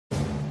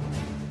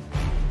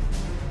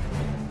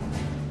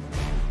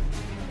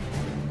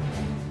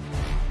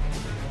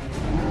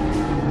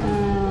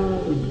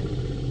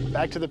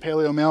Back to the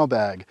Paleo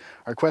Mailbag.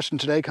 Our question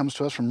today comes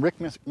to us from Rick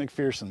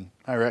MacPherson.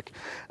 Hi, Rick.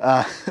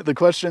 The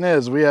question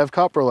is, we have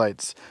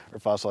coprolites, or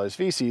fossilized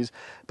feces,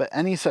 but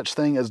any such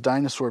thing as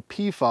dinosaur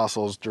pea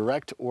fossils,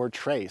 direct or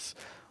trace?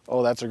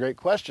 Oh, that's a great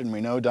question.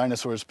 We know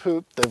dinosaurs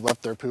poop. They've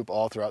left their poop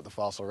all throughout the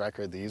fossil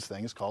record. These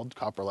things, called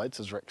coprolites,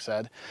 as Rick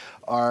said,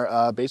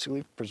 are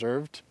basically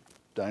preserved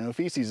dino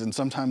feces, and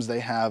sometimes they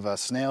have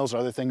snails or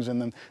other things in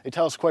them. They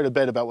tell us quite a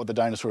bit about what the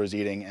dinosaur is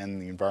eating and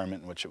the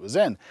environment in which it was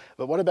in.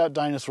 But what about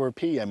dinosaur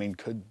pee? I mean,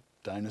 could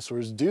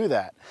dinosaurs do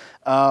that?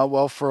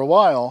 Well, for a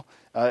while,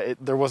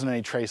 there wasn't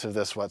any trace of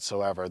this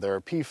whatsoever. There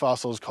are pea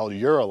fossils called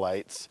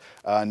urolites,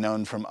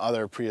 known from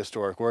other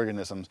prehistoric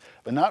organisms,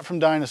 but not from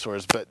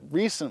dinosaurs. But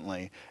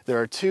recently, there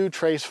are two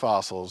trace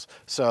fossils,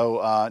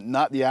 so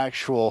not the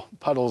actual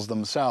puddles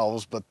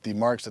themselves, but the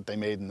marks that they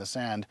made in the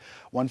sand,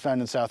 one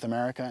found in South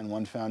America and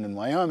one found in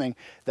Wyoming,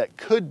 that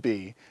could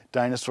be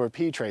dinosaur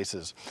pea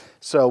traces.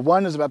 So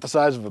one is about the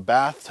size of a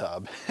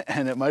bathtub,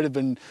 and it might have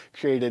been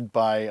created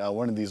by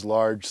one of these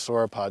large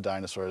sauropod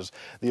dinosaurs.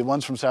 The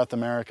ones from South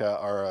America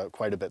are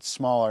quite a bit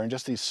smaller, and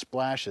just these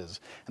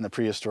splashes in the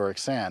prehistoric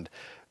sand.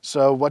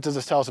 So what does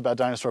this tell us about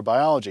dinosaur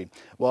biology?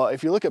 Well,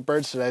 if you look at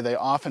birds today, they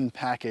often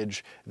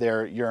package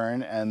their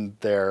urine and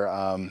their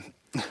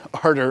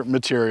harder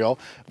material,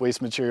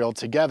 waste material,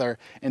 together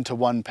into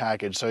one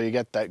package. So you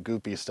get that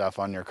goopy stuff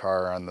on your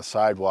car or on the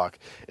sidewalk.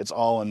 It's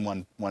all in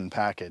one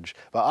package.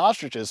 But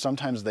ostriches,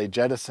 sometimes they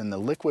jettison the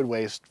liquid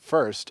waste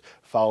first,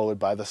 followed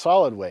by the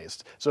solid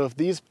waste. So if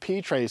these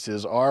pea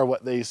traces are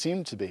what they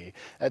seem to be,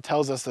 that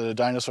tells us that a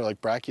dinosaur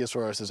like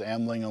Brachiosaurus is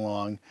ambling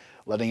along,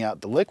 letting out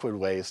the liquid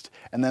waste,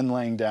 and then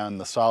laying down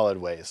the solid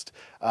waste.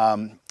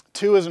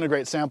 2 isn't a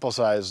great sample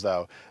size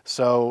though,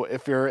 so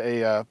if you're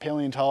a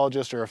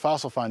paleontologist or a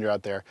fossil finder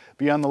out there,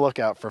 be on the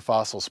lookout for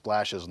fossil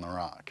splashes in the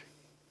rock.